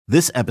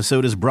This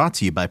episode is brought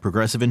to you by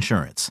Progressive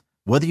Insurance.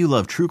 Whether you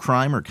love true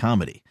crime or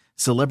comedy,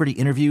 celebrity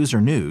interviews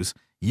or news,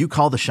 you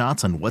call the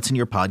shots on what's in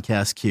your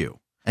podcast queue.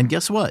 And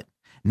guess what?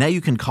 Now you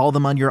can call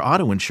them on your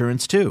auto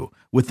insurance too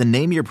with the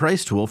Name Your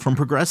Price tool from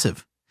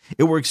Progressive.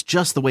 It works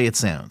just the way it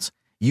sounds.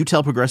 You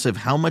tell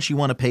Progressive how much you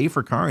want to pay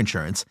for car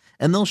insurance,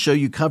 and they'll show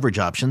you coverage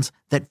options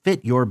that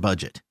fit your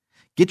budget.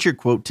 Get your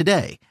quote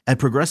today at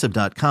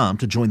Progressive.com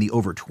to join the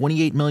over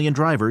 28 million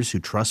drivers who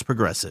trust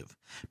Progressive.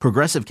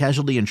 Progressive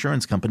Casualty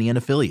Insurance Company and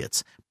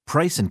Affiliates.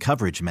 Price and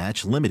coverage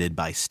match limited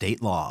by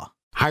state law.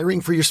 Hiring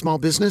for your small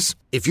business?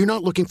 If you're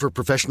not looking for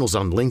professionals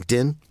on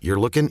LinkedIn, you're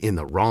looking in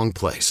the wrong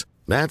place.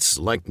 That's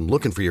like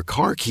looking for your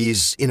car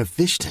keys in a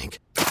fish tank.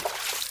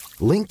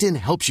 LinkedIn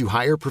helps you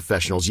hire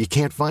professionals you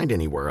can't find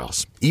anywhere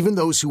else, even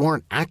those who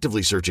aren't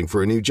actively searching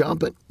for a new job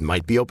but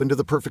might be open to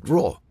the perfect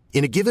role.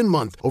 In a given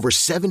month, over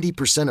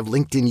 70% of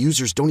LinkedIn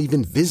users don't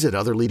even visit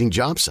other leading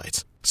job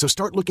sites. So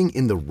start looking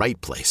in the right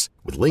place.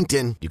 With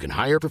LinkedIn, you can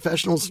hire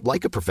professionals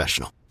like a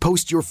professional.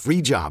 Post your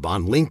free job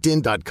on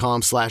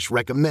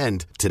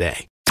linkedin.com/recommend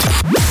today.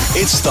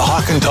 It's the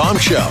Hawk and Tom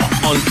Show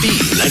on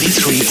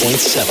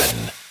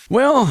B93.7.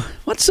 Well,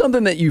 what's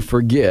something that you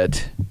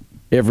forget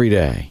every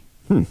day?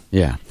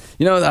 Yeah.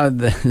 You know,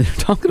 they're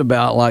talking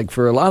about, like,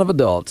 for a lot of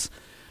adults,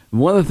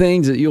 one of the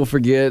things that you'll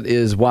forget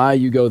is why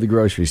you go to the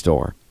grocery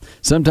store.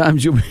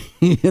 Sometimes you'll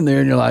be in there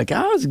and you're like,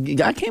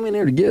 I came in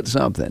here to get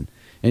something.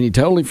 And you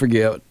totally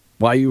forget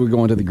why you were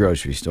going to the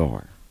grocery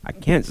store. I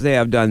can't say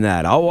I've done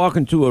that. I'll walk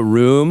into a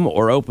room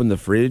or open the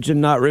fridge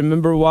and not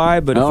remember why,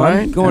 but if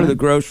I'm going to the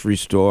grocery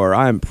store,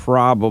 I'm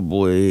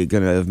probably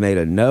going to have made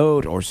a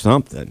note or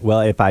something.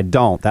 Well, if I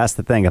don't, that's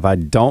the thing. If I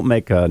don't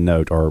make a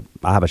note or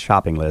I have a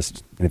shopping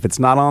list, and if it's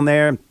not on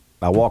there,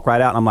 I walk right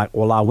out and I'm like,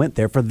 well, I went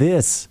there for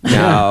this.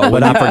 No,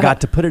 but I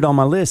forgot to put it on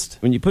my list.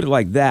 When you put it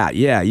like that,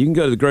 yeah, you can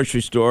go to the grocery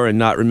store and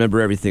not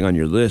remember everything on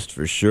your list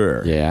for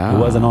sure. Yeah. It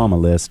wasn't on my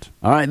list.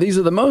 All right, these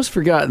are the most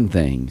forgotten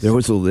things. There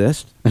was a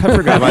list? I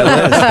forgot my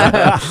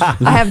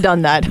list. I have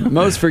done that.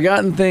 Most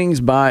forgotten things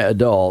by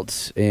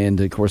adults, and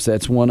of course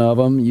that's one of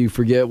them. You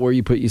forget where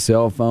you put your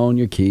cell phone,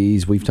 your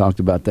keys. We've talked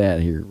about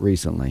that here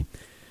recently.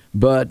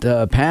 But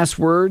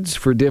passwords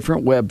for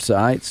different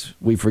websites,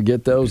 we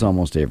forget those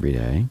almost every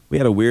day. We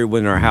had a weird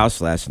one in our house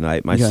last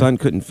night. My son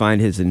couldn't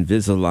find his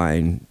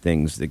Invisalign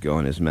things that go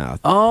in his mouth.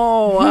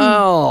 Oh,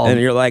 wow. And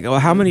you're like, oh,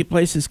 how many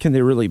places can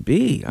they really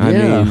be? I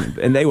mean,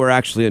 and they were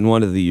actually in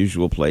one of the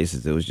usual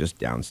places. It was just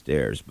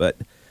downstairs. But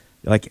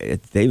like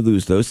they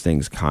lose those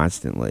things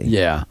constantly.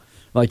 Yeah.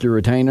 Like your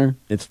retainer?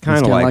 It's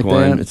kind of like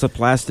one. That. It's a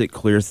plastic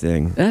clear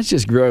thing. That's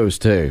just gross,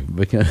 too,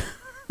 because...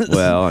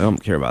 Well, I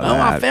don't care about that.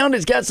 Oh, I found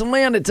it's got some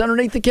land. It's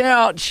underneath the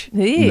couch.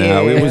 Yeah.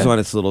 No, it was on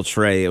its little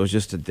tray. It was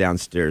just a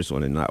downstairs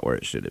one and not where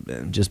it should have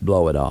been. Just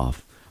blow it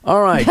off.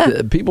 All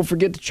right. People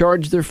forget to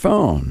charge their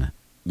phone.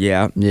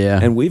 Yeah.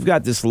 Yeah. And we've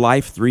got this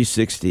Life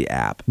 360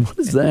 app. What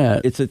is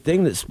that? It's a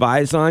thing that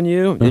spies on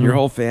you and your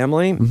whole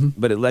family,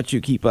 but it lets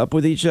you keep up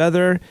with each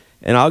other.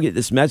 And I'll get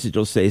this message.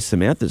 It'll say,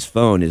 Samantha's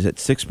phone is at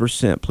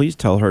 6%. Please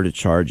tell her to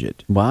charge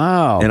it.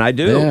 Wow. And I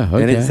do. Yeah,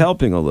 okay. And it's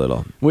helping a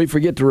little. We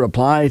forget to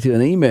reply to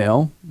an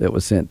email that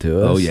was sent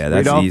to us. Oh, yeah.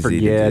 That's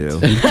easy to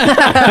do.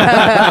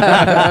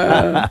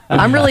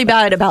 I'm really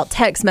bad about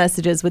text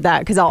messages with that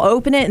because I'll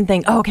open it and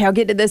think, oh, okay, I'll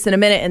get to this in a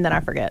minute, and then I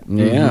forget.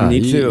 Yeah,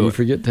 me too. You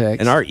forget text.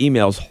 And our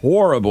email's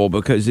horrible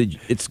because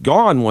it's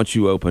gone once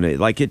you open it.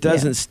 Like, it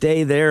doesn't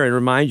stay there and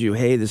remind you,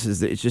 hey,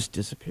 it just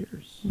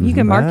disappears. You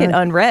can mark it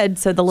unread,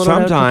 so the little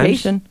notification.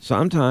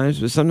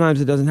 Sometimes, but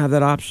sometimes it doesn't have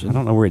that option. I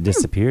don't know where it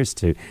disappears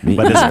to.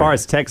 But as far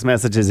as text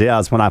messages, yeah,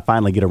 it's when I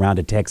finally get around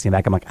to texting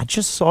back. I'm like, I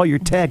just saw your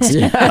text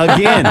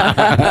again.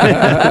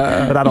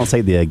 But I don't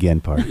say the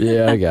again part.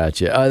 Yeah, I got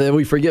you. Then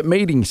we forget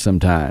meetings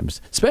sometimes,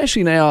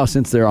 especially now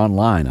since they're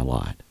online a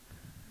lot.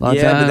 But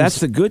that's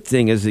the good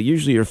thing is that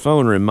usually your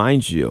phone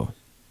reminds you.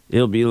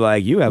 It'll be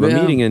like, you have a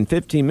meeting in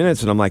 15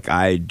 minutes, and I'm like,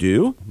 I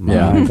do?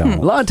 Yeah, I don't.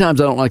 A lot of times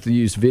I don't like to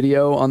use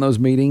video on those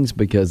meetings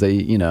because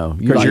they,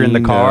 Because you're in the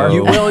car?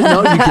 You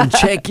can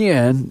check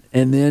in,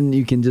 and then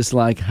you can just,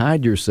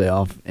 hide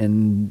yourself,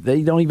 and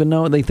they don't even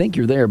know. They think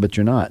you're there, but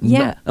you're not.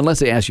 Yeah. Unless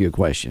they ask you a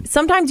question.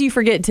 Sometimes you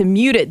forget to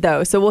mute it,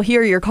 though, so we'll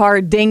hear your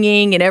car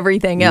dinging and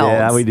everything else.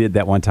 Yeah, we did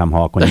that one time,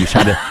 Hawk, when you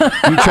try to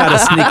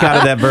sneak out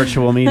of that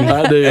virtual meeting.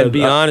 I did. And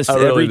be honest,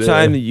 every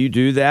time that you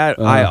do that,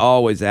 I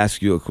always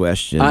ask you a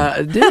question.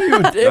 I do,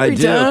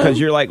 because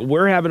you're like,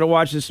 we're having to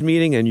watch this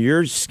meeting and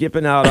you're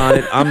skipping out on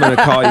it. I'm going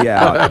to call you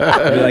out.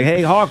 You're like,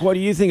 hey, Hawk, what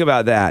do you think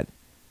about that?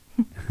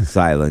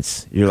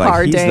 Silence. You're like,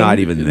 Car he's ding. not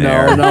even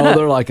there. No,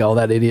 they're like, oh,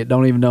 that idiot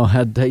don't even know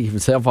how to take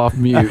himself off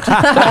mute. All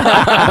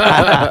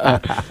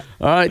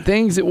right,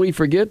 things that we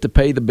forget to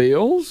pay the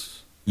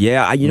bills.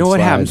 Yeah, you know what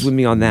happens with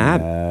me on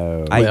that?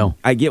 No.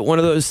 I get one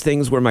of those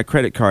things where my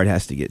credit card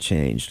has to get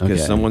changed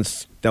because someone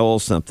stole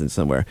something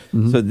somewhere.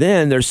 So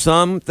then there's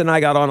something I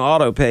got on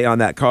auto pay on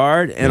that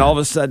card, and all of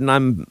a sudden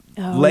I'm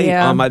late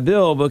on my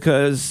bill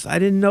because I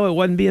didn't know it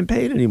wasn't being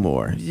paid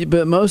anymore.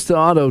 But most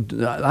auto,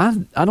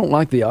 I don't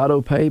like the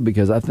auto pay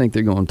because I think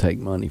they're going to take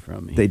money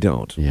from me. They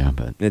don't. Yeah,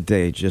 but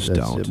they just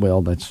don't.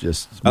 Well, that's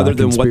just other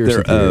than what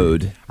they're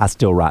owed. I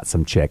still write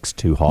some checks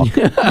too, Hawk.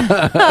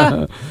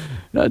 I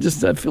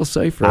feel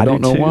safer. I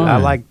don't know too. why. I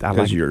like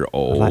you're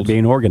old. I like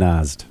being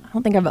organized. I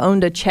don't think I've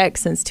owned a check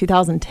since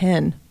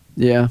 2010.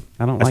 Yeah.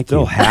 I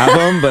still have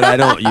them, but I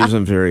don't use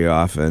them very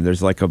often.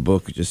 There's like a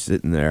book just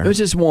sitting there. It was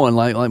just one,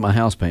 like my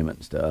house payment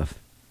and stuff.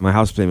 My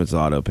house payment's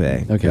auto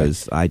pay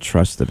because I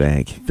trust the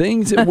bank.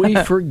 Things that we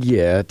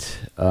forget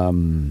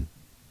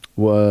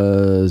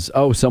was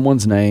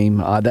someone's name.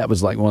 That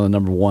was like one of the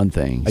number one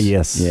things.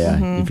 Yes.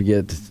 Yeah. You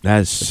forget.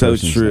 That's so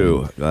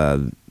true.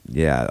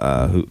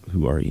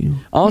 Who are you?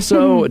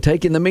 Also,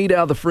 taking the meat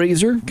out of the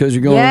freezer because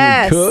you're going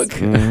to cook.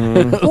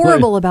 Mm-hmm.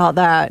 Horrible about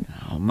that.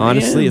 Oh, man.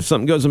 Honestly, if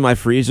something goes in my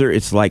freezer,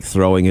 it's like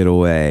throwing it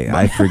away.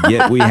 I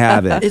forget we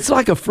have it. It's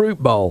like a fruit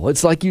bowl.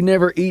 It's like you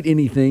never eat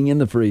anything in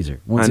the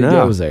freezer once it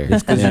goes there.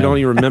 It's because you don't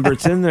even remember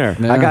it's in there.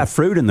 I got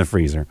fruit in the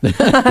freezer. A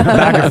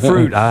bag of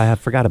fruit I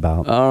forgot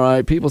about. All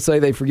right. People say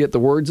they forget the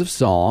words of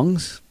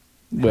songs.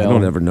 Well, I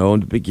don't ever know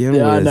them to begin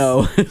with. Yeah, I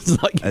know.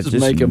 It's like just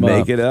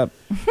make it up.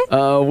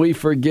 We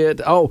forget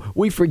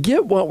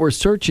what we're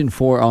searching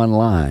for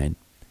online.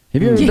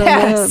 Have you ever done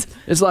that?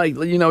 It's like,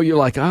 you're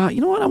like,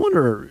 you know what? I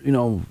wonder,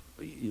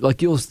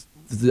 like I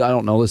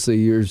don't know. Let's say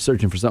you're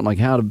searching for something like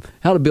how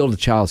to build a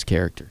child's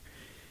character.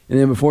 And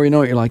then before you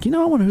know it, you're like,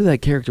 I wonder who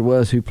that character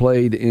was who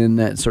played in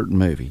that certain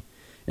movie.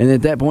 And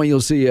at that point, you'll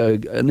see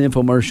an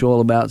infomercial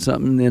about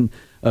something and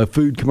a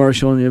food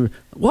commercial. And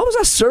what was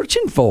I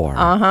searching for?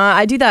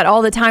 I do that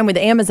all the time with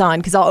Amazon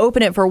because I'll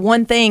open it for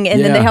one thing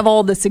and then they have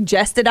all the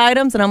suggested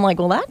items. And I'm like,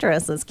 well, that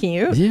dress is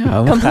cute.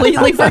 Yeah.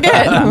 Completely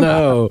forget.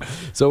 No.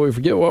 So we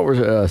forget what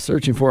we're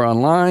searching for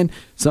online.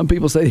 Some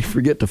people say they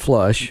forget to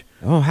flush.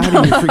 Oh,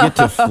 how do you forget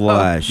to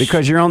flush?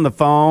 Because you're on the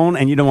phone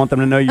and you don't want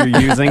them to know you're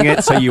using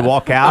it, so you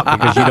walk out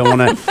because you don't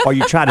want to, or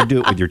you try to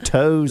do it with your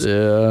toes,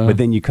 but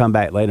then you come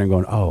back later and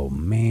going, oh,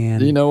 man.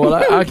 You know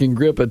what? I can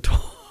grip a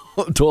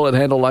toilet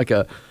handle like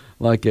a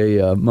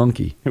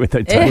monkey with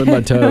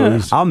my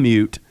toes. I'll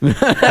mute. And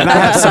I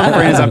have some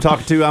friends I'm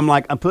talking to, I'm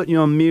like, I'm putting you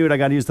on mute. I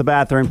got to use the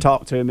bathroom.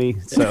 Talk to me.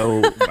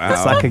 So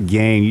it's like a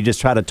game. You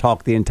just try to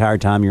talk the entire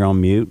time you're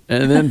on mute.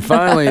 And then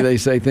finally, they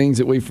say things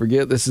that we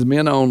forget. This is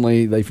men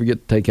only. They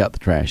forget to take out the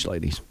trash,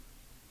 ladies.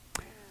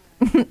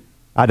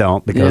 I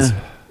don't because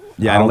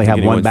I only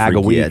have one bag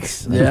a week. I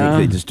think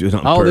they just do it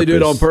on purpose. Oh, they do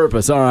it on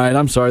purpose. All right.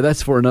 I'm sorry.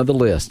 That's for another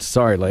list.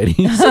 Sorry,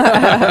 ladies.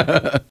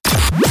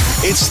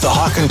 It's the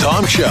Hawk and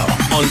Tom Show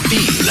on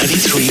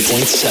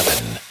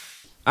B93.7.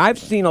 I've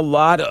seen a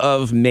lot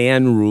of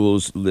man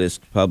rules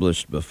lists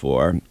published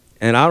before,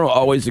 and I don't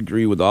always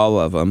agree with all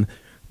of them.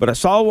 But I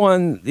saw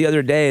one the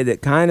other day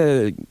that kind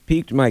of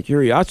piqued my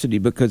curiosity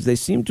because they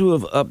seem to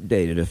have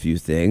updated a few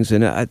things,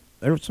 and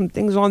there were some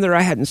things on there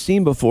I hadn't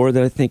seen before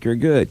that I think are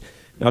good.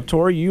 Now,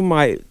 Tori, you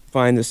might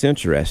find this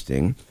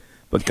interesting,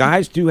 but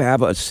guys do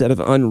have a set of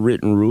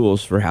unwritten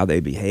rules for how they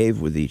behave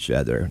with each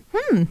other.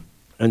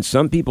 And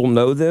some people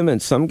know them,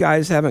 and some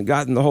guys haven't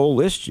gotten the whole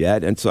list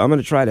yet. And so I'm going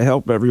to try to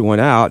help everyone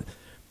out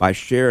by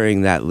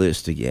sharing that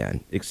list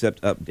again, except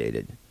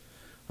updated.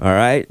 All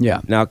right?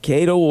 Yeah. Now,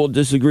 Cato will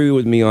disagree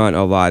with me on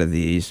a lot of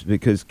these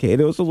because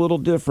Cato's a little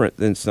different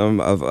than some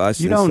of us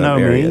in some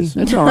areas.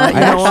 Me. That's all right.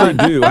 I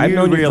actually do. I've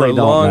known you for a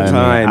long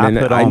time,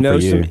 and I know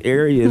some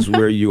areas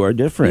where you are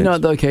different. You know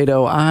what, though,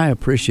 Cato? I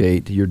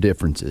appreciate your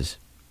differences.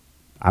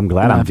 I'm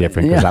glad I'm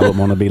different because I wouldn't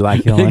want to be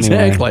like you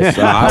exactly. anyway.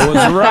 So I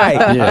was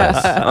right.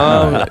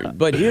 Yes.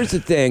 But here's the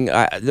thing.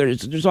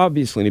 There's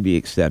obviously going to be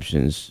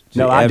exceptions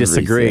to I everything.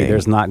 disagree.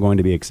 There's not going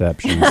to be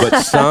exceptions.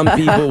 But some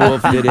people will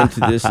fit into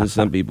this and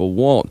some people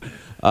won't.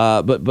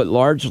 But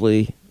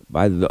largely,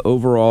 by the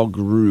overall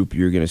group,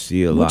 you're going to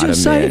see a lot of men.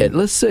 Just say it.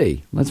 Let's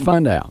see. Let's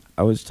find out.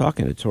 I was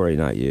talking to Tori,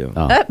 not you.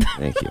 Oh.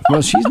 Thank you.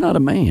 Well, she's not a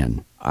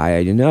man.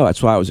 I know.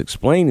 That's why I was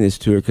explaining this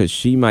to her because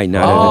she might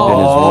not have been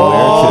as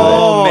aware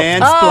to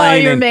it. Mansplaining. Oh,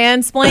 you're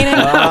mansplaining?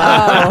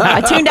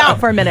 I tuned out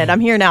for a minute.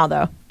 I'm here now,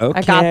 though. Okay.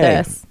 I got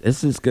this.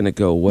 This is going to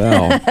go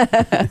well.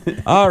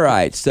 All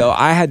right. So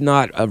I had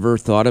not ever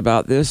thought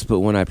about this, but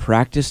when I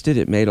practiced it,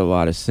 it made a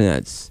lot of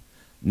sense.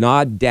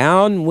 Nod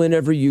down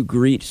whenever you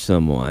greet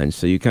someone.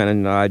 So you kind of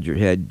nod your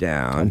head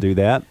down. I'll do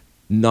that.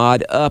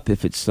 Nod up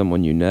if it's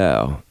someone you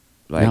know.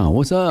 Like, no,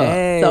 what's up?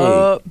 Hey. What's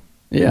up?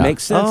 Yeah. It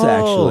makes sense,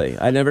 actually.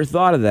 I never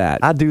thought of that.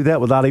 I do that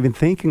without even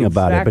thinking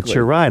about it. But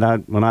you're right.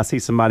 When I see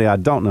somebody I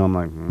don't know, I'm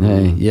like,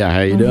 Hey, yeah,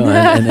 how you doing?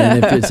 And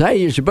then if it's,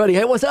 hey, it's your buddy.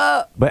 Hey, what's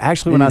up? But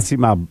actually, when I see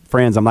my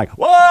friends, I'm like,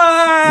 whoa!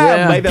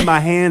 Yeah. Waving my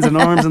hands and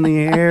arms in the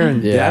air.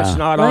 And That's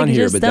not Like on you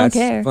here, just but don't that's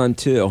care. fun,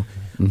 too.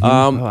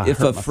 I If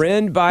a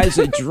friend buys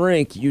a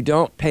drink, you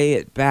don't pay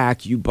it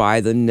back. You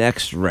buy the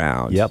next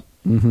round. Yep.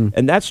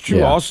 And that's true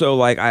Yeah. also,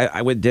 like,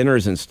 I with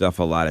dinners and stuff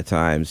a lot of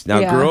times. Now,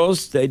 Yeah.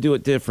 girls, they do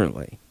it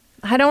differently.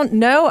 I don't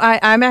know.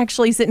 I'm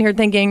actually sitting here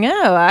thinking,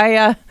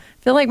 I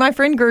feel like my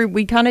friend group,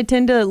 we kind of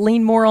tend to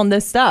lean more on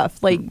this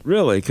stuff. Like,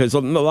 really? Because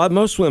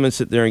most women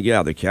sit there and get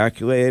out their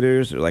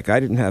calculators. They're like, I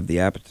didn't have the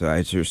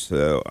appetizer,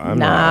 so I'm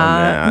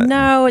not on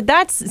that.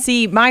 No,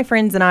 see, my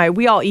friends and I,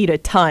 we all eat a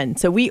ton.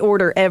 So we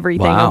order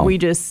everything and we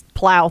just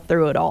plow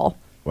through it all.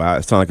 Wow,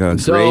 it's not like a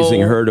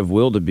grazing herd of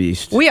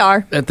wildebeest. We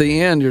are. At the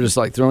end, you're just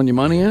like throwing your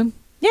money in?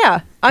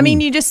 Yeah. I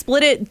mean, you just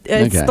split it.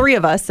 It's 3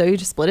 of us, so you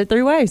just split it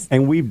 3 ways.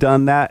 And we've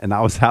done that, and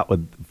I was out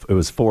with, it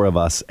was 4 of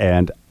us,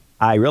 and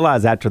I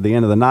realized after the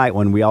end of the night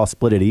when we all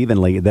split it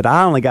evenly that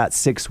I only got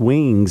 6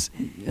 wings.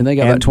 And they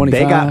got about 25?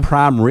 They got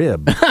prime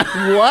rib.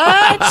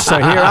 What? So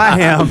here I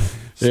am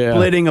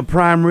splitting a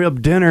prime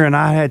rib dinner, and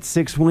I had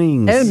 6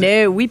 wings. Oh,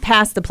 no. We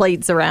passed the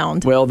plates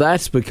around. Well,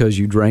 that's because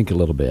you drank a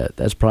little bit.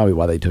 That's probably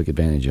why they took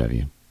advantage of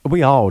you.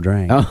 We all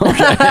drank. Oh,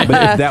 okay.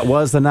 But that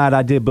was the night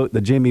I did book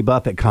the Jimmy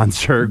Buffett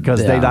concert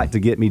because they like to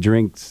get me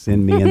drinks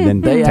in me and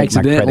then they take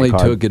accidentally my credit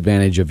card. took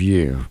advantage of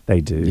you.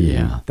 They do.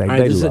 Yeah. They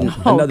there's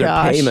love another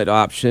payment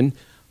option.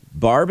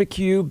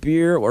 Barbecue,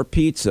 beer, or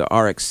pizza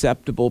are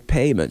acceptable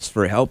payments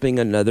for helping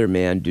another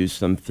man do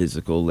some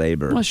physical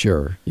labor. Well,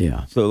 sure,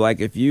 yeah. So, like,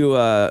 if you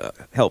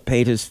help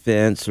paint his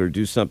fence or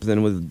do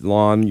something with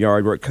lawn,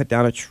 yard work, cut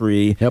down a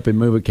tree. Help him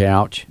move a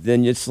couch.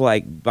 Then it's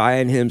like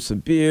buying him some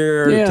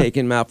beer,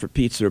 taking him out for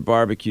pizza or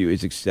barbecue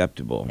is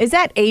acceptable. Is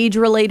that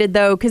age-related,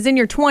 though? Because in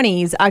your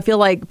 20s, I feel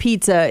like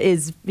pizza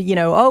is,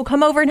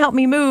 come over and help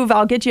me move.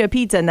 I'll get you a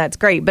pizza, and that's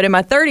great. But in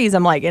my 30s,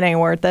 I'm like, it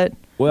ain't worth it.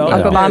 Well,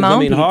 I'll go buy my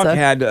own Hawk pizza.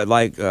 had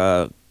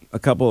a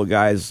couple of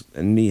guys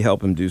and me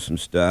help him do some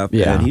stuff.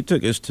 Yeah. And he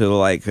took us to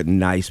like a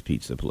nice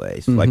pizza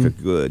place, like a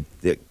good,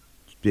 thick,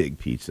 big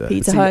pizza.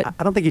 Pizza Hut.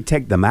 I don't think you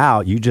take them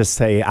out. You just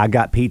say, I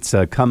got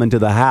pizza coming to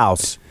the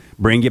house.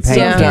 Bring your paint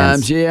cans.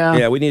 Sometimes, yeah.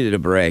 Yeah, we needed a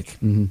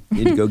break. Need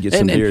to go get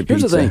some beer and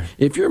here's pizza. the thing.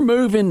 If you're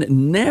moving,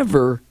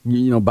 never,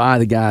 buy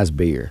the guy's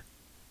beer.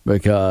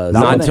 Because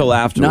Not until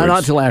afterwards. Not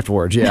until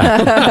afterwards,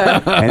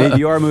 yeah. And if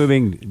you are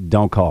moving,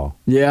 don't call.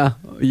 Yeah,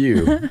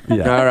 you.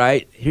 Yeah. All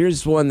right.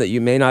 Here's one that you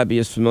may not be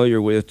as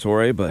familiar with,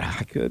 Tori, but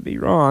I could be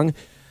wrong.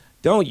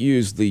 Don't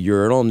use the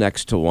urinal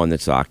next to one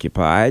that's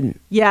occupied.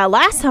 Yeah,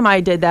 last time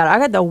I did that, I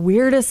got the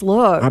weirdest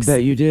looks. I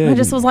bet you did. I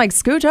just was like,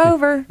 scooch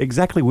over.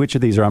 Exactly which of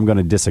these I'm going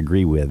to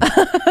disagree with?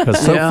 Because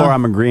so far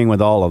I'm agreeing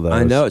with all of those.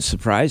 I know. It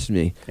surprised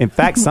me. In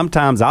fact,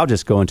 sometimes I'll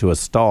just go into a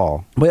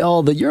stall.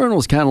 Well, the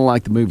urinal's kind of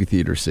like the movie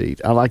theater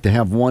seat. I like to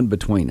have one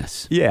between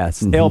us.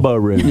 Yes, elbow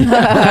room.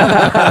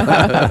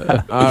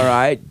 All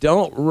right.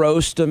 Don't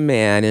roast a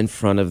man in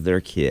front of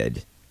their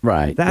kid.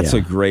 Right. That's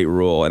a great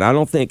rule. And I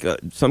don't think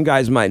some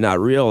guys might not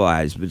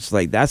realize, but it's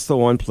like that's the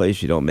one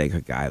place you don't make a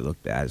guy look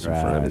bad is in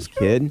front of his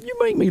kid. You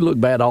make me look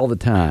bad all the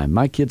time.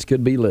 My kids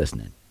could be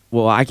listening.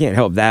 Well, I can't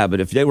help that, but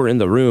if they were in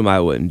the room,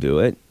 I wouldn't do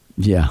it.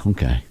 Yeah,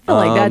 okay. I feel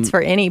like that's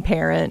for any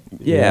parent.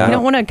 Yeah. You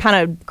don't want to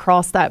kind of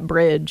cross that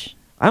bridge.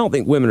 I don't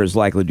think women are as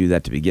likely to do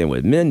that to begin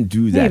with. Men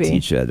do that to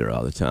each other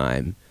all the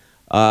time.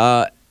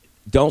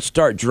 Don't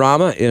start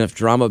drama, and if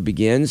drama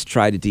begins,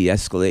 try to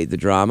de-escalate the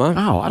drama.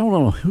 Oh, I don't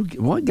know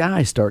what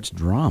guy starts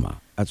drama.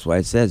 That's why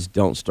it says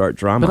don't start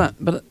drama.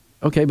 But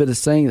it's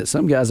saying that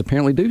some guys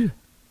apparently do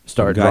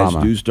start Guys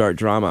drama. do start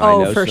drama. I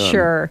Oh, know for some.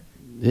 sure.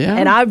 Yeah.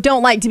 And I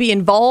don't like to be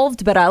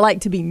involved, but I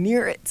like to be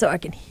near it so I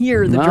can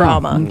hear the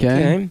drama.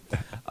 Okay.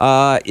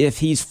 If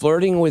he's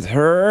flirting with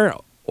her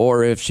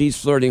or if she's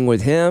flirting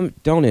with him,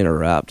 don't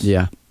interrupt.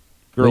 Yeah.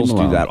 Girls Leave 'em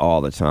do alone. that all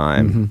the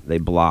time. They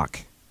block.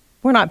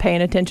 We're not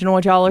paying attention to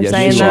what y'all are Yes,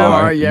 saying, you though.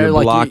 are. Yeah, You're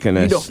like blocking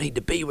you us. don't need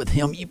to be with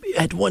him. You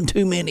had one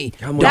too many.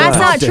 That's Talk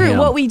not to true. him.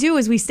 What we do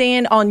is we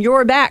stand on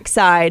your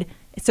backside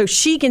so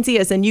she can see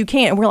us and you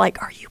can't. And we're like,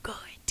 are you good?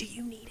 Do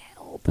you need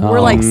help? We're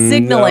like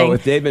signaling. No,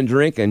 if they've been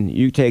drinking,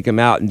 you take them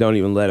out and don't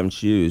even let them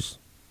choose.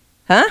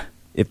 Huh?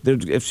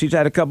 If she's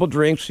had a couple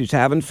drinks, she's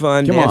having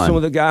fun, Come dancing on.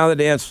 with a guy on the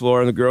dance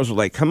floor, and the girls are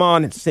like, "Come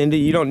on, Cindy,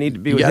 you don't need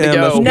to be You with gotta him.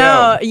 go. Let's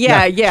No, go."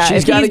 yeah.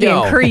 She's If gotta he's being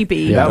go.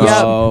 creepy. Yeah.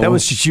 That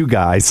was just you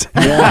guys.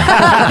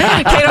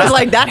 Kate was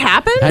like, that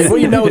happens? Hey,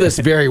 we know this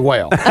very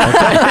well.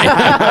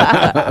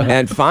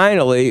 And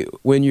finally,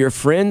 when your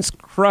friend's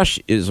crush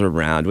is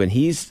around, when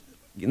he's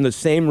in the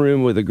same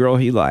room with a girl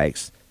he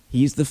likes,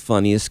 he's the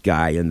funniest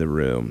guy in the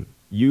room.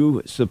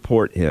 You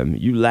support him.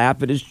 You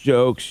laugh at his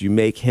jokes. You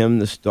make him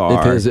the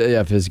star.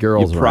 If his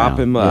girl's You prop around.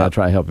 him Yeah, up.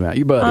 try to help him out.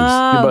 Your buddy's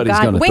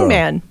God. going to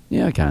Wingman.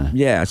 Yeah, kind of.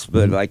 Yes,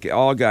 but like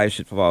all guys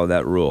should follow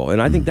that rule, and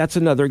I think that's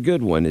another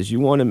good one. Is you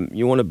want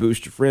to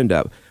boost your friend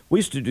up. We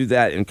used to do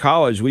that in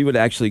college. We would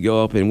actually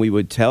go up and we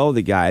would tell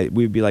the guy.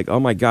 We'd be like, "Oh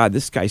my God,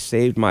 this guy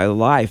saved my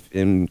life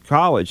in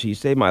college. He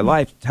saved my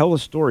life. Tell a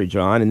story,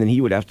 John." And then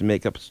he would have to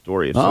make up a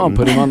story of something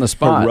put him on the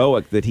spot.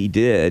 heroic that he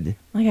did.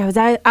 Like I was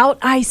out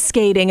ice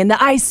skating and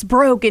the ice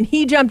broke and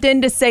he jumped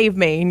in to save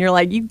me. And you're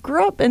like, you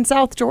grew up in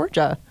South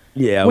Georgia.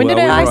 Yeah, When did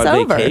it we ice were on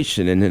over?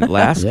 vacation in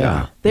Alaska.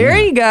 Yeah. There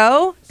you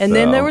go. And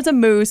then So- there was a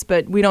moose,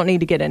 but we don't need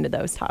to get into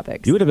those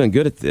topics. You would have been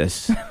good at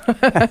this.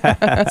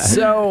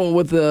 So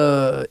with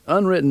the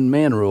unwritten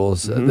man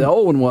rules, the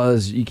old one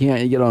was you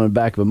can't get on the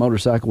back of a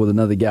motorcycle with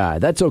another guy.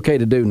 That's okay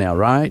to do now,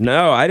 right?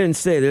 No, I didn't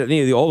say that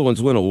any of the old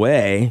ones went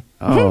away.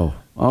 Oh,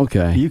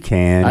 Okay. You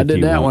can. I if did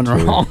you that one want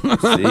to. wrong.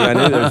 See, I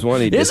knew there was one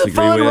he'd It's a disagree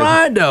fun with.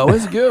 ride, though.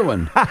 It's a good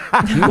one.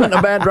 You wasn't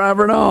a bad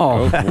driver at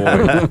all. Oh,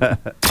 boy.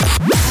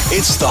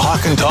 It's the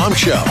Hawk and Tom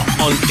Show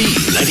on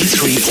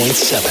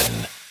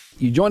B93.7.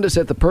 You joined us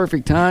at the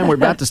perfect time. We're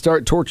about to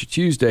start Torture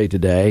Tuesday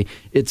today.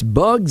 It's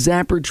Bug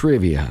Zapper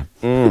Trivia.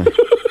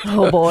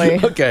 Oh, boy.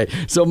 Okay,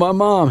 so my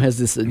mom has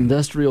this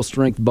industrial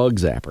strength bug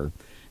zapper,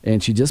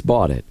 and she just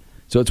bought it.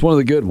 So it's one of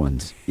the good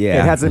ones. Yeah.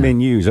 It hasn't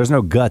been used. There's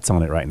no guts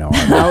on it right now. Okay.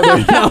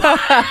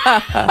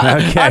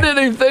 I didn't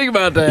even think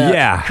about that.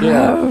 Yeah.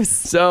 Gross.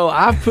 So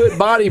I've put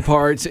body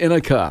parts in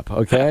a cup,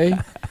 okay?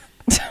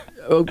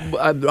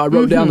 I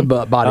wrote down the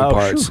body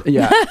parts.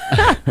 Yeah.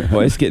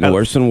 Boy, it's getting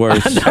worse and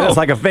worse. It's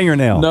like a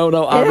fingernail.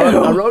 No,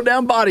 I wrote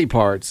down body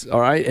parts,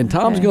 all right? And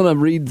Tom's going to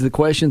read the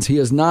questions. He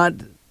has not...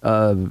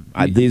 I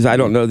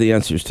don't know the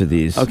answers to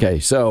these. Okay,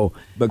 so...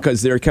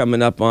 Because they're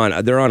coming up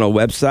they're on a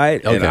website,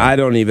 and Okay. I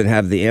don't even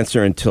have the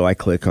answer until I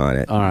click on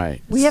it. All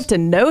right. We have to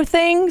know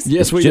things?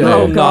 Yes, we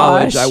General do.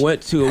 knowledge. gosh. I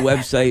went to a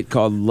website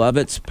called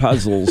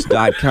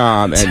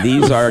lovetspuzzles.com, and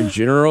these are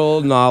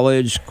general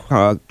knowledge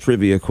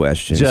trivia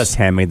questions. Just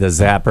hand me the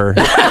zapper.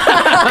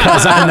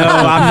 Because I know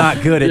I'm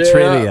not good at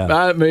trivia.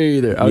 Not me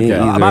either. Me Okay.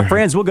 either. My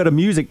friends will go to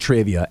music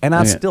trivia, and I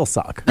Yeah. still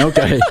suck.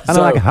 Okay. I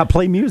know I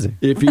play music.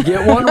 If you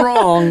get one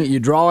wrong, you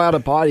draw out a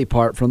body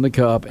part from the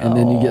cup, and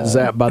then you get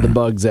zapped by the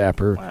bug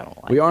zapper.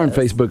 We are on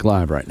Facebook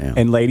Live right now.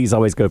 And ladies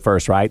always go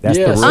first, right? That's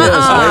Yes. the rule.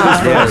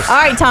 Yes. Ladies first. All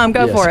right, Tom,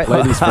 go Yes, for it.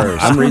 Ladies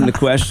first. I'm reading the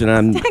question.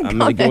 I'm going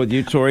to go with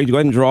you, Tori. Go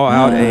ahead and draw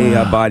out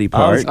a body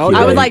part. Oh,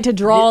 I would like to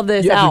draw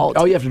this You have out.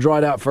 to, you have to draw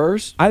it out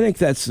first? I think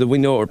we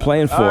know what we're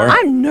playing for.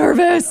 I'm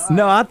nervous.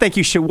 No, I think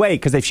you should wait,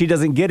 because if she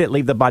doesn't get it,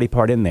 leave the body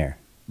part in there.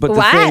 But the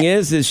What? thing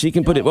is she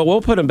can put it. Well, we'll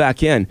put them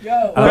back in.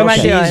 What am I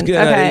She's doing?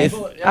 gonna- Okay. if-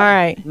 All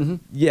right.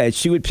 yeah,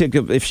 she would pick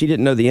up if she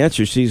didn't know the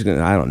answer. She's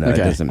gonna. I don't know.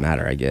 Okay. It doesn't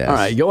matter. I guess. All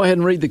right, go ahead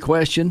and read the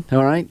question.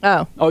 All right?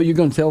 Oh. Oh, you're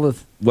going to tell the...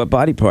 What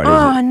body part is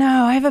Oh,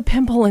 no. I have a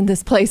pimple in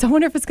this place. I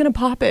wonder if it's going to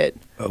pop it.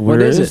 it? Where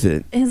what is is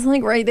it? It's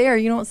like right there.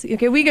 You don't see.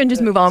 Okay, we can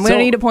just move on. We So-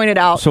 don't need to point it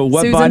out. So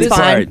what Susan's body fine.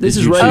 part? This did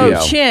is you radio. choose?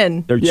 Oh,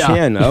 chin. Their Yeah.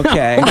 chin.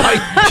 Okay.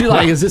 She's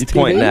like, is this She's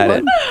pointing at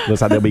it.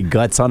 Looks like there'll be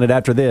guts on it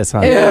after this, huh?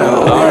 All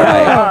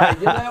right.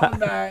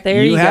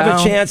 There you, have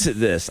go. a chance at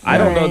this. I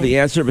don't know Right. the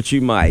answer, but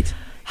you might.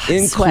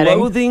 In Sweating.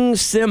 clothing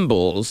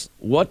symbols,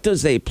 what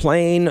does a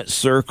plain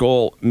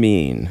circle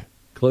mean?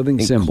 Clothing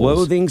In symbols.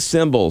 clothing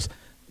symbols,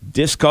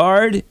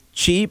 discard,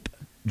 cheap,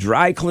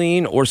 dry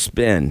clean, or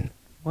spin.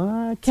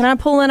 What? Can I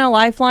pull in a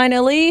lifeline,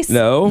 Elise?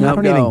 No. I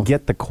don't go. even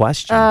get the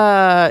question.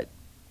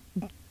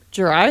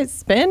 Dry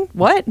spin?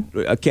 What?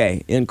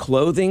 Okay. In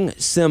clothing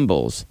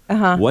symbols,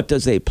 Uh-huh. what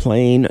does a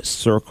plain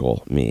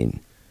circle mean?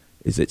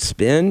 Is it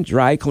spin,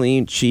 dry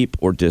clean, cheap,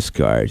 or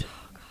discard?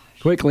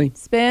 Quickly.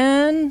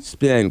 Spin.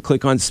 Spin.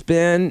 Click on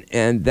spin,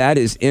 and that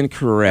is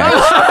incorrect.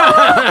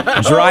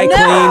 Dry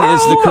clean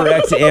is the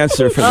correct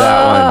answer for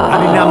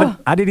that one.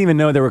 I didn't even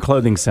know there were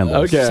clothing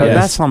symbols. Okay. So Yes.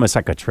 that's almost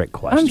like a trick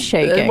question. I'm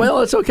shaking.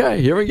 Well, it's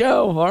okay. Here we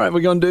go. All right, we're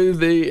going to do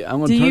the... I'm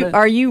going to Do turn you? it.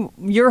 Are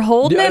you're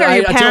holding it or I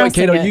you're tell you what,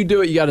 passing Kato, it? you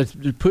do it. You got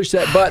to push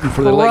that button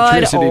for the Crud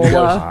electricity to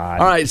go. Ola.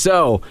 All right,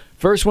 so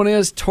first one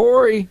is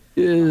Tori.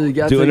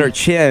 Got Doing the- her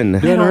chin.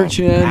 Doing her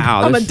chin.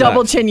 Wow, I'm this gonna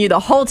double sucks. chin you the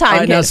whole All time.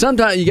 right, now kid.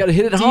 sometimes you got to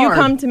hit it Do hard.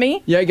 you come to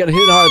me? Yeah, you got to hit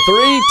it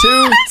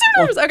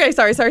hard. 3, 2, 1, Okay,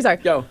 sorry.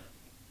 go.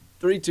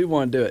 3, 2,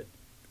 1, do it.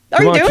 Are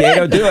Come you on, doing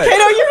Kato, it? do it.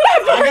 Kato, you're gonna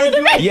have to bring it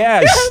to me.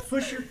 Yes.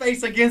 Push your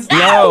face against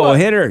No,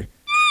 hit her.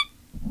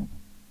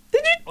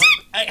 Did you?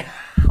 I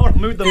want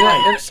to move the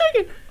mic.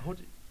 Shaking.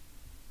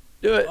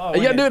 Do it. Oh,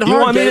 you got to do it You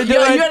hard. want me to Kato.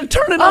 do it? You got to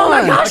turn it Oh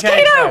on. my gosh,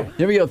 Okay, Kato!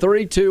 Here we go.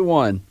 3, 2,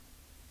 1. You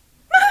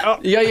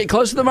got to get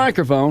close to the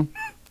microphone.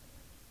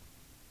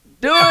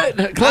 Do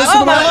it. Close to Oh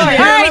the my microphone. lord! Here,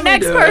 All right, let me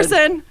next do it.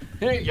 person.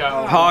 Here you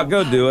go. Hawk,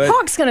 go do it.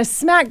 Hawk's gonna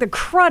smack the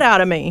crud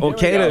out of me. Well,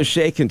 Kato's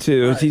shaking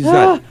too. He's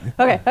not.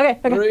 Okay.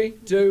 3,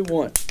 2,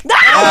 1.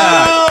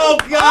 Oh,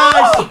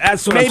 gosh.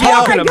 That's what Maybe I'm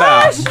talking oh my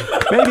about.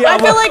 gosh! Maybe I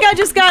feel like I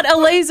just got a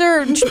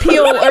laser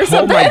peel or Oh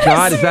something. my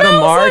God, is that a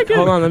Smells mark? like it.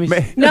 Hold on, let me.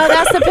 No,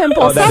 that's the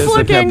pimple. Oh, that Stop is the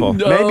looking. pimple.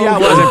 Maybe I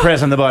wasn't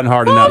pressing the button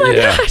hard enough. Oh my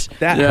gosh!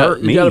 That Yeah,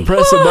 hurt me. You got to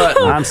press the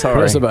button. I'm sorry.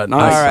 Press the button. All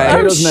right. right. I'm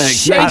Kato's next.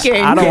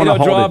 shaking. I don't want to Kato,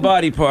 hold draw a it.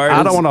 body part.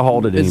 I don't want to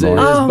hold it It's,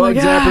 anymore. it's Oh my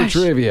Bug Zapper gosh.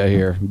 trivia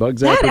here. Bug Zapper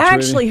That trivia.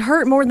 actually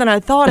hurt more than I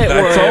thought it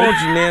I would. told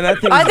you, man. That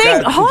thing. I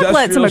think Hawk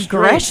let some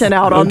aggression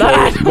out on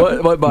that.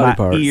 What body My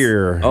parts?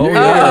 ear. Oh, Your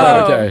yeah.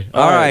 ear. Okay.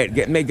 All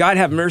right. May God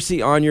have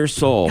mercy on your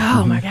soul.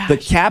 Oh my gosh. The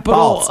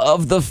capital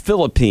of the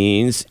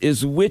Philippines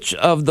is which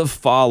of the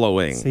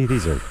following? See,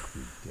 these are.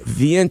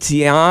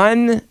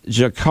 Vientiane,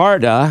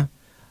 Jakarta,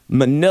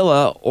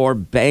 Manila, or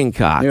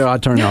Bangkok? Here, I'll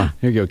turn it on.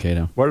 Here you go,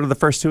 Kato. What are the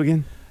first two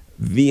again?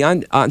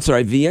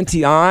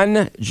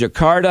 Vientiane,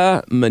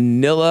 Jakarta,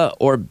 Manila,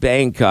 or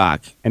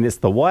Bangkok? And it's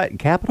the what?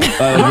 Capital?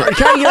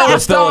 The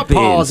Stop Philippines.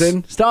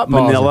 pausing. Stop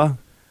pausing. Manila.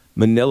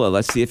 Manila.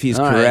 Let's see if he's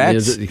All right, correct.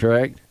 Is it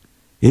correct?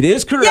 It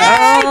is correct.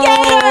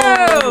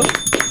 Kato!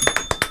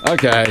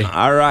 Okay.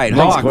 All right,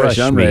 Next Hawk.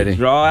 question. I'm ready.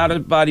 Draw out a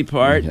body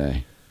part.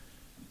 Okay.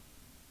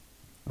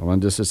 Hold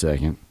on just a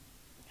second.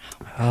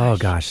 Oh,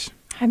 gosh.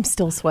 I'm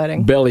still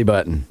sweating. Belly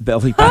button.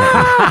 Belly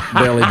button.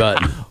 Belly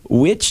button.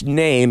 Which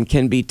name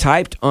can be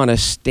typed on a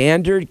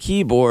standard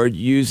keyboard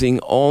using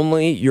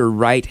only your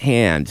right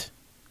hand?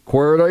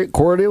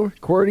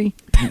 QWERTY?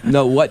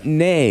 No, what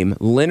name?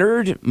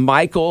 Leonard,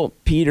 Michael,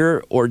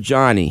 Peter, or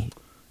Johnny?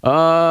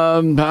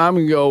 I'm going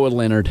to go with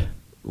Leonard.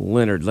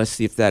 Leonard. Let's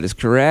see if that is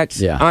correct.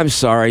 Yeah. I'm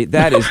sorry.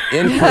 That is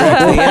incorrect.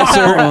 The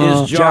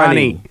answer is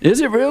Johnny. Is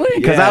it really?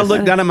 Because I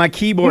looked down at my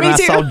keyboard and I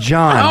saw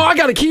John. Oh, I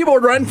got a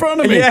keyboard right in front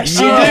of me. Yes,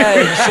 you do.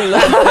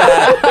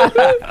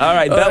 All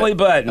right, belly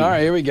button. All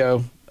right, here we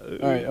go. All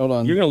right, hold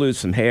on. You're going to lose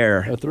some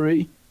hair.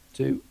 3,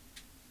 2.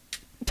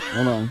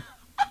 Hold on.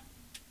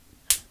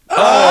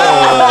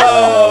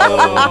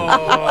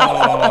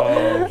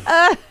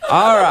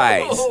 All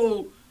right.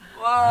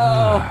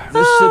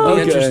 This should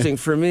be interesting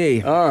for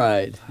me. All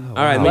right. All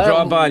right, let me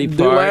draw a body part.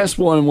 Do last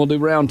one, and we'll do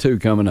round 2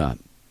 coming up.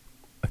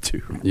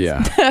 2.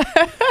 Yeah.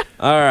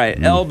 All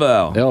right,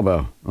 elbow.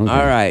 Elbow. Okay.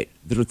 All right.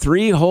 The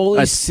 3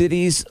 holy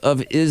cities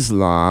of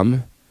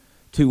Islam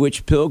to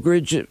which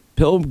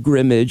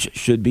pilgrimage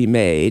should be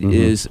made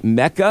is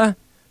Mecca,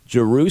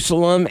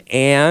 Jerusalem,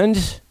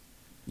 and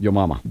your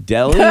mama.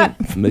 Delhi,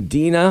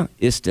 Medina,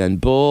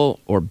 Istanbul,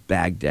 or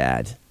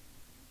Baghdad.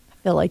 I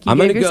feel like you I'm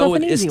gave going to yourself go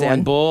with an easy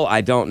Istanbul.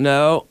 I don't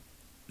know.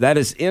 That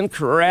is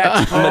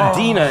incorrect.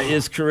 Medina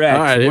is correct.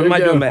 All right, what am I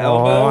doing, my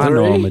elbow? I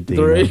know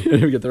Medina. 3.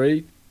 Here we go.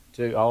 3,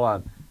 2. Hold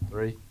on.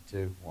 3,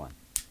 2, 1.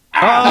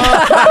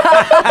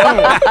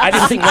 I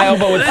didn't think my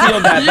elbow would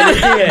feel that, but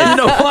it did. You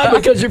know why?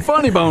 Because your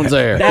funny bone's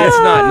there. That's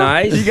not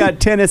nice. You got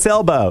tennis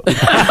elbow. All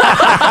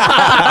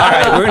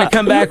right, we're going to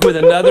come back with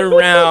another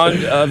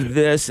round of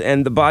this,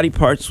 and the body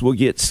parts will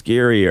get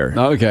scarier.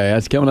 Okay,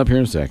 that's coming up here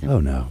in a second. Oh,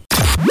 no.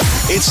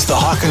 It's the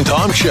Hawk and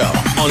Tom Show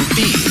on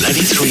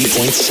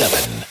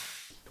B93.7.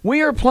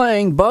 We are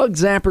playing Bug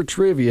Zapper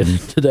Trivia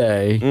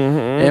today,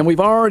 and we've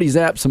already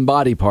zapped some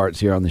body parts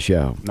here on the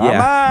show.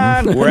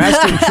 Yeah. We're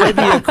asking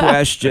trivia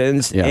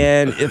questions, Yeah.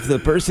 and if the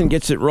person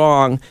gets it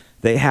wrong,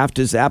 they have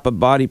to zap a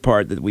body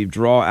part that we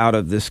draw out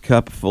of this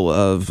cup full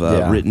of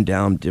written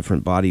down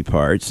different body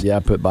parts. Yeah, I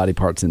put body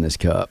parts in this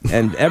cup.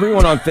 And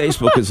everyone on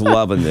Facebook is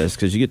loving this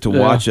because you get to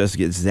watch us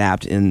get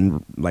zapped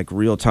in like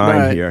real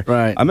time here.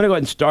 Right. I'm going to go ahead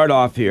and start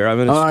off here. I'm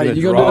going to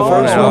you draw gonna do the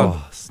one first out.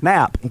 one?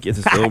 Snap. Get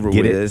this over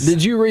Get it. with.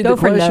 Did you read Go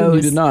the for question? nose.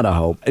 You did not, I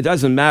hope. It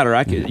doesn't matter.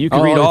 You can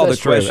Oh, read all the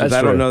that's true. questions. That's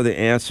I don't true. know the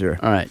answer.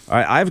 All right.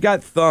 I've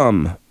got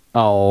thumb.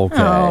 Oh, okay.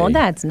 Oh,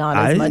 that's not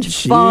as I much didn't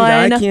cheat.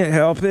 fun. I can't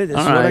help it. It's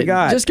All what I right.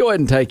 got. Just go ahead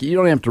and take it. You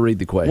don't have to read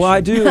the question. Well, I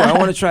do. I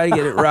want to try to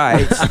get it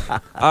right.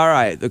 All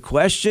right. The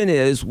question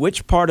is,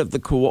 which part of the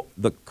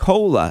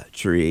cola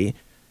tree,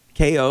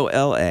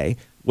 Kola,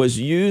 was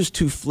used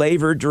to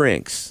flavor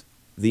drinks?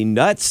 The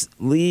nuts,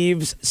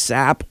 leaves,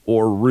 sap,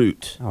 or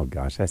root? Oh,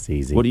 gosh, that's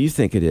easy. What do you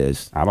think it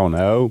is? I don't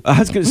know. I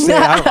was going to say,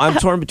 I'm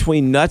torn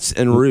between nuts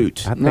and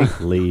root. I think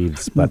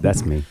leaves, but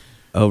that's me.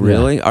 Oh,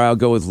 really? All right, I'll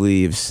go with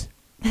leaves.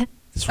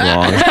 It's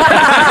wrong.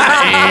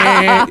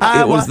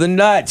 It was the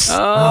nuts. All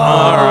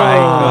right.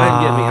 Go ahead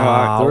and get me,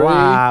 Hawk. Oh,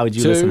 why would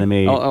you listen to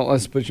me?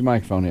 Let's put your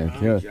microphone here.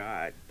 Here.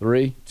 God.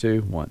 3,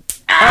 2, 1.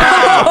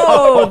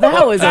 Oh,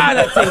 that was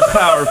That thing's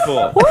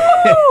powerful.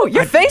 Woo,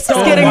 your face is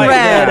getting my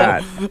red.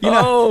 God. You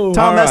know,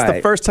 Tom, all that's right.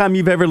 the first time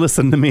you've ever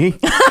listened to me.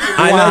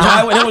 I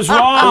know. It was wrong.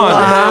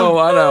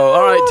 I know.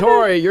 All right,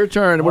 Tori, your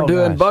turn. We're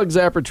doing gosh. Bug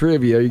Zapper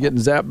Trivia. You're getting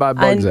zapped by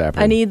Bug Zapper.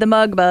 I need the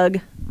mug bug.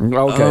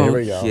 Okay, here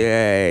we go.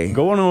 Okay.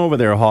 Go on over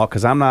there, Hawk,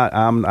 because I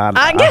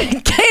get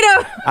it,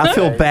 Kato. I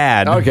feel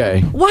bad.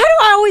 Okay. Why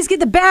do I always get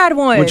the bad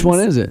ones? Which one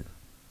is it?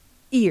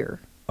 Ear.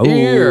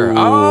 Ear.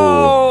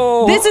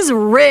 Oh. This is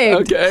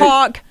rigged, Okay.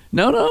 Hawk.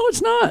 No,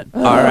 it's not.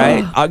 All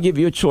right. I'll give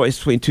you a choice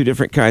between two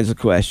different kinds of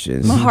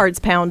questions. My heart's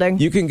pounding.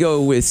 You can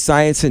go with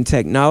science and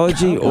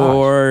technology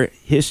or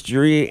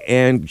history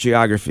and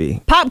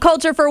geography. Pop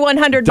culture for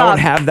 100 Don't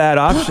bucks. have that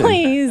option.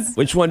 Please.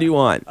 Which one do you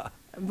want?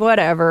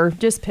 Whatever.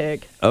 Just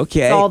pick.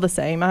 Okay. It's all the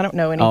same. I don't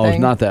know anything. Oh, it's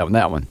not that one.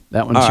 That one.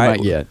 That one All she right.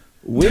 might get.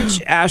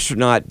 Which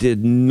astronaut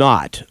did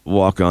not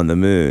walk on the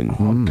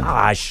moon?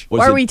 Gosh. Was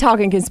Are it we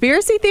talking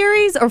conspiracy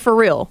theories or for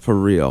real? for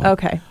real?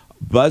 Okay.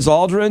 Buzz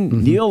Aldrin,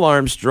 Neil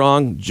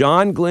Armstrong,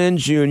 John Glenn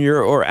Jr.,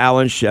 or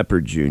Alan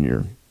Shepard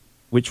Jr.?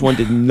 Which one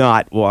did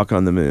not walk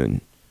on the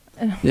moon?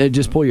 Yeah,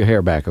 just pull your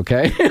hair back,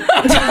 okay?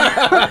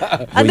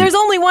 There's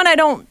only one I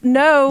don't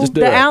know. Just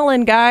do The it.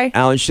 Allen guy.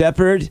 Alan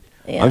Shepard?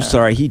 Yeah. I'm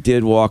sorry, he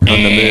did walk on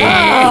the moon.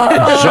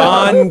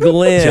 John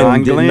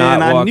Glenn did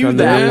not I walk knew on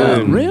the that.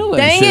 moon. Really?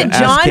 Dang it, ask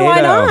John. Why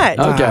Kato. not?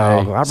 Okay.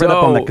 Wow, I read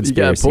up on the You got to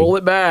conspiracy. pull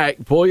it back.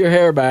 Pull your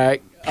hair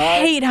back. I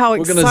hate how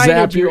We're gonna excited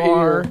zap you your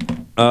are.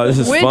 Oh, this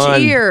is Which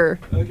fun. ear?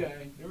 Okay.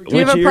 Do you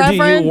Which have a ear do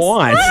preference? you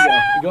want?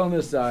 Go on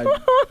this side. All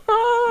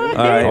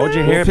right, Hold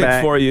your we'll hair pick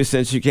back. for you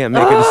since you can't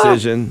make a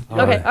decision.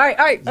 Okay. All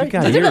right. You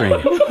got an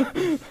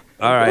earring.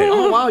 All right.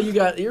 Oh, wow, you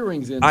got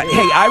earrings in. Hey,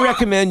 I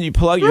recommend you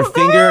plug your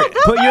finger,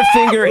 put your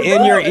finger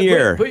in your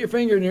ear Put your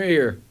finger in your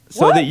ear.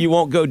 so that you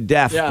won't go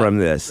deaf Yeah. from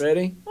this.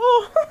 Ready?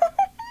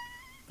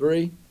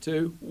 3,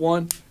 2,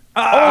 1.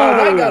 Oh,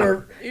 that got her.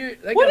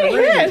 What did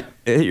it hit?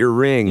 It hit your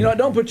ring. You know,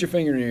 don't put your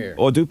finger in your ear.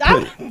 Or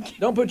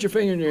Don't put your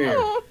finger in your ear.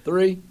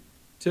 3,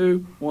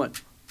 2, 1.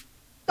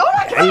 Oh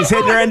my God. He's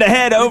hitting her in the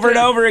head over and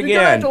over You're gonna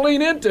have again. to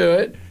lean into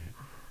it.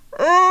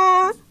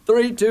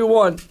 3, 2,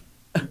 1.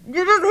 You just hit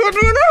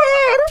me in the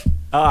head.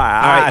 All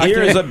right,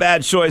 here's a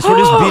bad choice. We're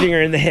just beating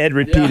her in the head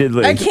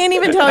repeatedly. I can't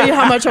even tell you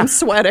how much I'm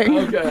sweating.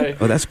 Okay.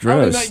 Oh, that's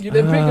gross. You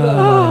didn't pick it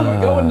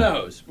up. Go with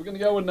nose. We're gonna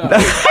go with nose.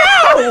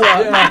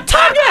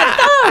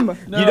 Thumb.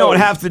 No. You don't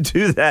have to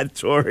do that,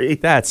 Tori.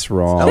 That's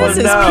wrong. This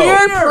is no.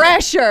 pure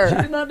pressure.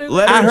 Did not do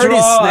Let that. her I heard draw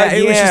it snap.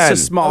 It was just a again.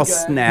 small Okay.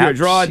 snap. Here,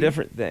 draw a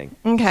different thing.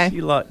 Okay. She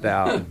lucked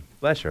out.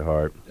 Bless your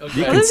heart. You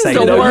This is say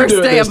the that. worst do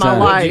it day this of my time.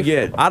 What'd you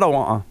life. get? I don't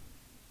want.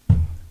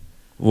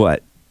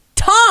 What?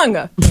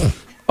 Tongue.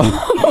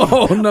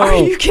 Oh no. Are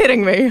you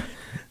kidding me?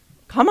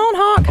 Come on,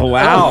 Hawk. Oh,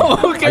 wow.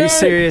 Okay. Are you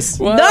serious?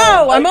 Well,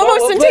 No, I'm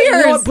almost in put, you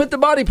know tears. what, put the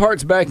body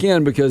parts back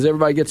in because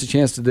everybody gets a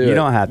chance to do it. You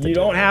don't have to. You do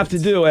don't it. have to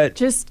do it.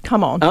 Just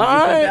come on. All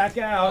right. Back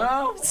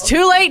out. It's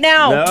too late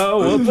now. No,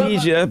 we'll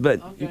tease you, but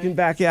you can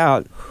back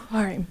out.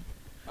 All right.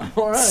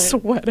 All right.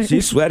 Sweating.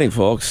 She's sweating,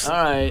 folks. All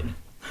right.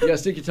 You gotta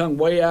stick your tongue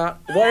way out,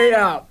 way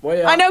out,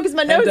 way out. I know because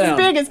my Head nose down.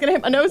 is big. It's going to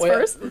hit my nose Way out.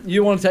 first.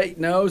 You want to take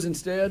nose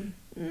instead?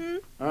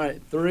 All right.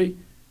 3,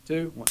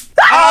 2, 1.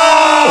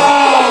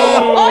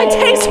 Oh, it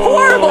tastes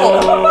horrible.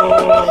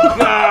 Oh,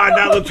 God,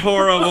 that looked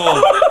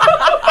horrible.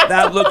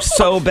 That looks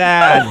so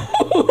bad.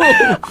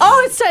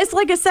 Oh, it's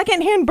like a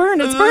secondhand burn.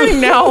 It's burning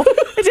now.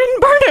 It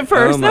didn't burn at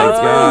first. Oh, my That's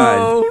God.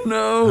 Oh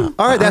no.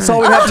 All right, that's all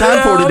we have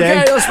time for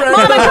today. Okay, let's wrap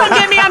Mama, it up. come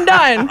get me. I'm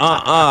done.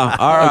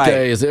 All right.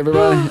 Okay, is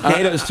everybody?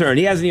 Kato's turn.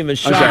 He hasn't even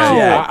shot Okay,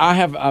 yet. I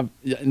have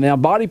now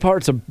body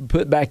parts are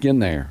put back in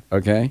there.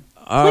 Okay.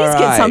 All Please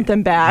get right.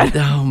 something bad.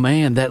 Oh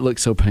man, that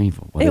looks so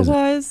painful. What It is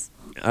was.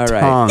 All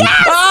right. Tongue.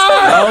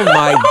 Oh,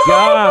 my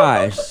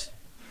gosh.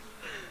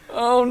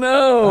 Oh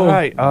no. All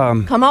right.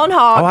 Come on,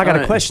 Hawk. Oh, I got All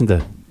right. a question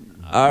to.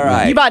 All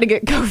right. You about to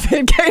get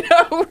COVID,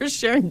 Kato. We're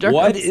sharing germs.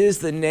 What is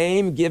the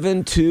name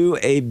given to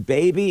a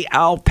baby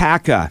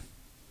alpaca?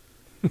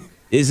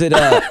 Is it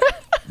a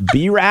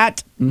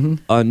B-rat,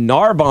 a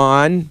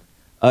Narbonne,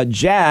 a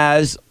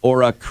Jazz,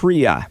 or a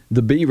Cria?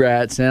 The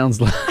B-rat sounds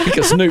like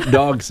a Snoop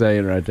Dogg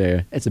saying right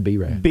there. It's a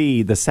B-rat.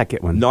 B, the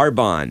second one.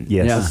 Narbonne.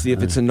 Yes. Yeah. Let's see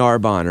if it's a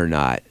Narbonne or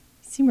not.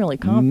 You seem really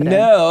confident.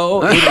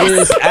 No, it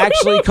is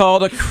actually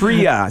called a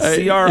Cria.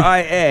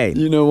 C-R-I-A.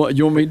 You know what?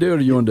 You want me to do it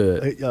or you want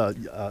to do it?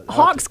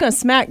 Hawk's going to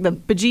smack the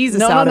bejesus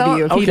out of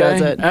you if he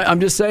does it. I'm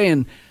just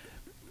saying.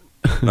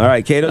 All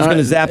right, Kato's going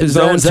to zap his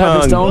Zap own his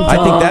tongue. own I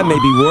think tongue. that may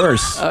be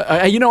worse.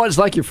 You know what? It's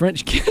like your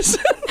French kiss.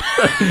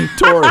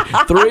 Tori,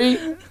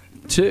 3,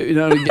 2. You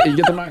know, you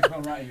get the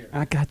microphone right here.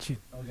 I got you.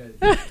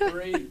 Okay.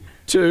 3,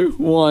 2,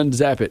 1.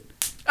 Zap it.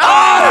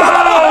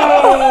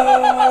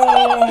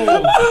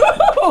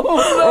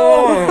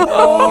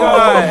 Oh,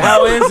 God.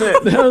 How is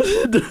it? How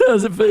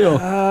does it feel?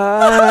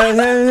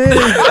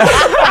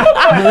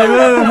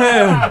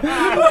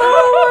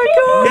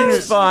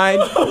 It's fine.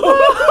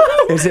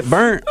 Is it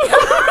burnt?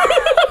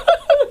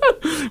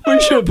 We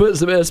should put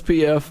some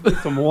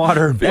SPF. Some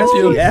water.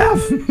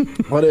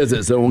 SPF. What is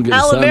it? So it won't get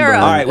Aloe sunburned. vera.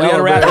 All right, we got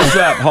to wrap this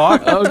up,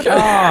 Hawk.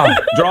 Okay.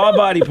 Draw a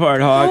body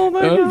part, Hawk.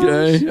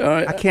 Okay. All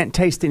right. I can't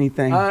taste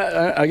anything.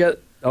 I got.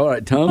 All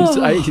right, tongues.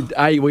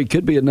 We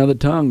could be another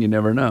tongue. You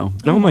never know.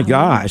 Oh, my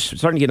gosh.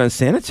 It's starting to get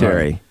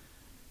unsanitary.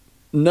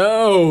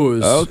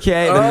 Nose.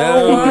 Okay, the Oh,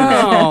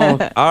 nose.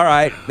 wow. All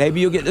right,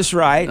 maybe you'll get this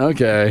right.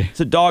 Okay.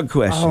 It's a dog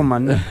question. Oh, my.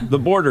 The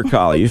border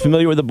collie. You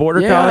familiar with the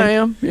border Yeah, collie? I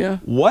am. Yeah.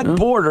 What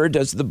border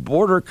does the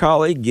border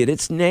collie get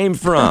its name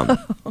from?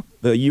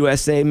 The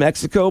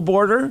USA-Mexico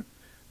border,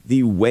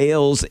 the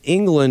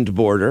Wales-England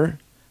border,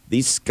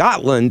 the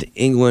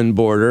Scotland-England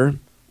border,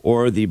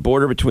 or the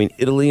border between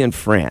Italy and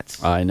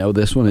France? I know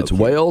this one. It's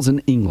Okay. Wales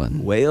and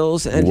England.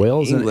 Wales and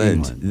Wales and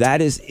England. England.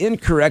 That is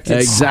incorrect.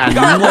 It's Exactly.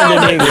 Scotland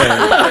and England.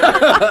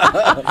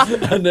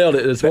 I nailed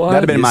it. It's what?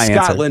 That'd have been my answer.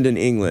 Scotland and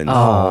England.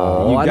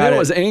 Oh, You I got knew it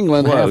was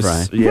England. Close.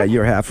 Half right. Yeah,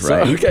 you're half So,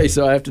 right. okay,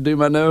 so I have to do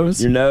my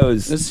nose. Your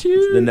nose. It's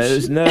huge. The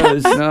nose.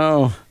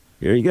 No.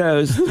 Here he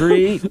goes.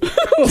 3, 2.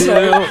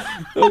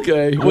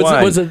 Okay.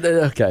 One. What's it?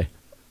 Okay.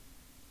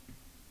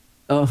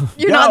 Oh.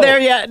 You're Go. not there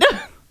yet.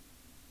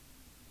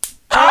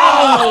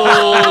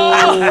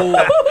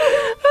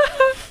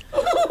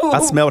 I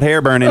smelled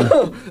hair burning.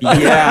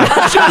 Yeah.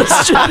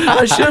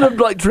 I should have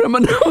like trimmed my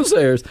nose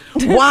hairs.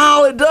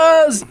 Wow, it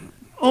does.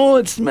 Oh,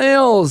 it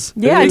smells.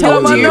 Yeah, I It got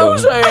told my you.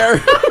 nose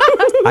hair.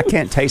 I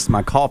can't taste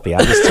my coffee.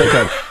 I just took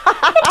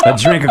a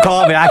drink of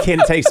coffee. I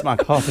can't taste my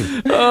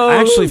coffee. I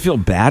actually feel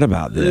bad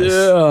about this.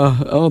 Yeah.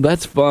 Oh,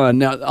 that's fun.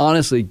 Now,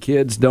 honestly,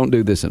 kids, don't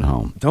do this at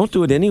home. Don't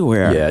do it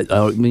anywhere.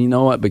 Yeah. You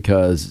know what?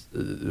 Because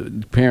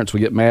parents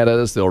will get mad at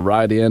us. They'll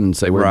write in and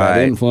say we're about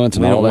Right. influence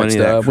and We all don't that want any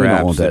of that stuff. We crap,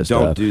 don't want so that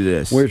stuff. don't do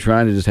this. We're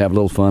trying to just have a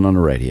little fun on the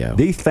radio.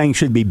 These things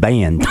should be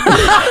banned.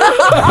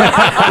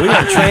 We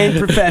are trained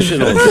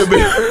professionals.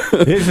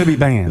 It should be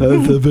banned. We're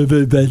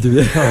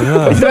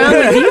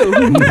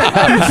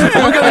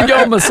gonna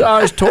go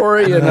massage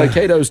Tori and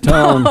Kato's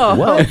tongue.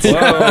 Whoa.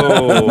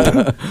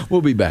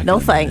 We'll be back. No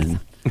in a minute.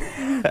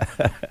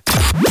 thanks.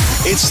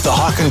 It's the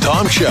Hawk and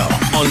Tom Show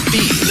on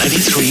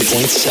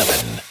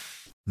B93.7.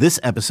 This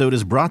episode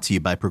is brought to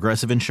you by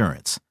Progressive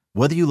Insurance.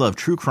 Whether you love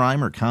true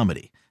crime or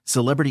comedy,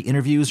 celebrity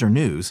interviews or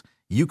news,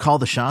 you call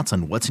the shots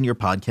on what's in your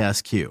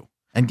podcast queue.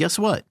 And guess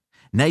what?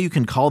 Now you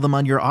can call them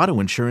on your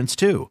auto insurance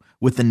too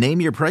with the Name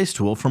Your Price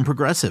tool from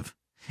Progressive.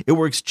 It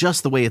works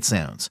just the way it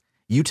sounds.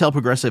 You tell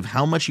Progressive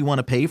how much you want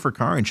to pay for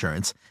car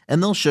insurance,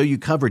 and they'll show you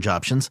coverage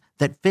options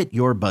that fit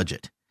your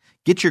budget.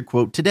 Get your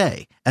quote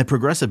today at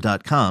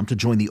Progressive.com to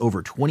join the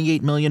over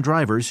 28 million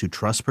drivers who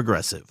trust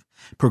Progressive.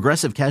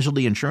 Progressive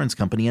Casualty Insurance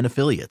Company and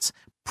Affiliates.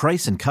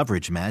 Price and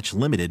coverage match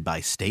limited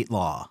by state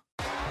law.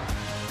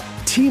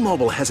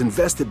 T-Mobile has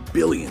invested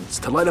billions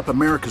to light up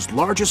America's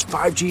largest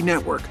 5G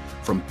network,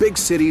 from big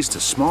cities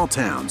to small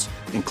towns,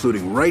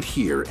 including right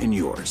here in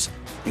yours.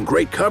 And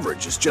great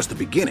coverage is just the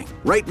beginning.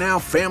 Right now,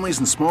 families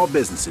and small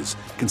businesses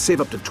can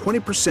save up to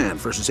 20%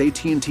 versus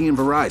AT&T and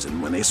Verizon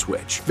when they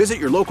switch. Visit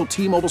your local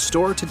T-Mobile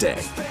store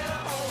today.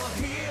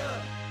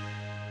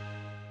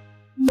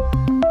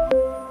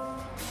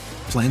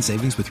 Plan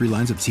savings with 3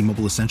 lines of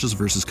T-Mobile Essentials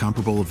versus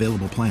comparable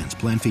available plans.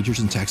 Plan features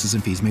and taxes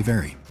and fees may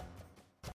vary.